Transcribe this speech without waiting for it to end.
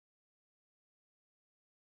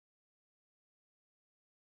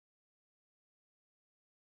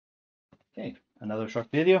Okay, another short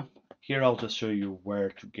video. Here I'll just show you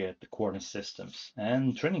where to get the coordinate systems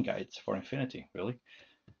and training guides for Infinity, really.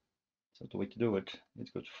 So the way to do it is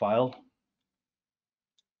go to File,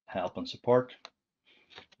 Help and Support.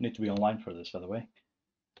 You need to be online for this, by the way.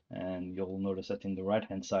 And you'll notice that in the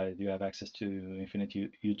right-hand side, you have access to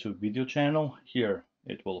Infinity YouTube video channel. Here,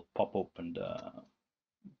 it will pop open the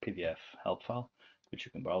PDF help file, which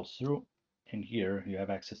you can browse through. And here, you have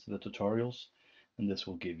access to the tutorials, and this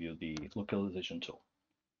will give you the localization tool.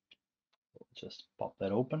 Just pop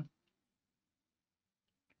that open.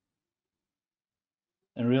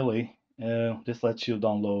 And really, this lets you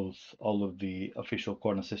download all of the official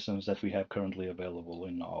coordinate systems that we have currently available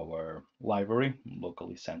in our library,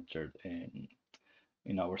 locally centered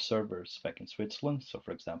in our servers back in Switzerland. So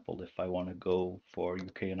for example, if I want to go for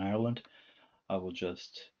UK and Ireland, I will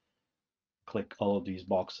just click all of these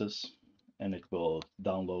boxes and it will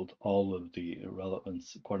download all of the relevant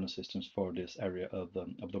coordinate systems for this area of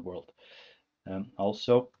the world.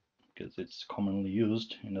 Also, because it's commonly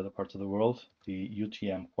used in other parts of the world, the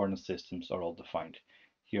UTM coordinate systems are all defined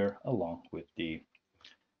here along with the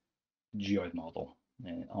geoid model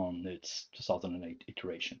on its 2008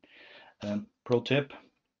 iteration. Pro tip,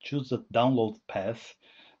 choose the download path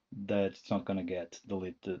that it's not going to get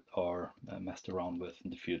deleted or messed around with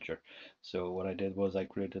in the future. So what I did was I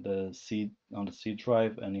created a C on the C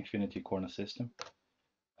drive an Infinity coordinate system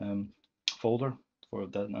folder for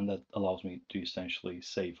that, and that allows me to essentially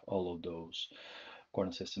save all of those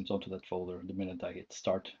coordinate systems onto that folder. The minute I hit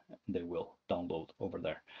start, they will download over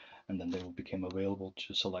there, and then they will become available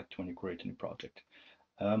to select when you create a new project.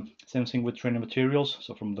 Same thing with training materials.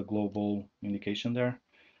 So from the global indication there,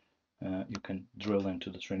 you can drill into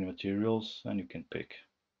the training materials and you can pick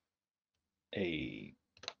a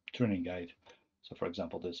training guide. So for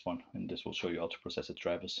example, this one, and this will show you how to process it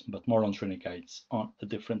drivers, but more on training guides on a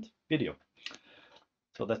different video.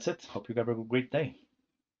 So that's it. Hope you have a great day.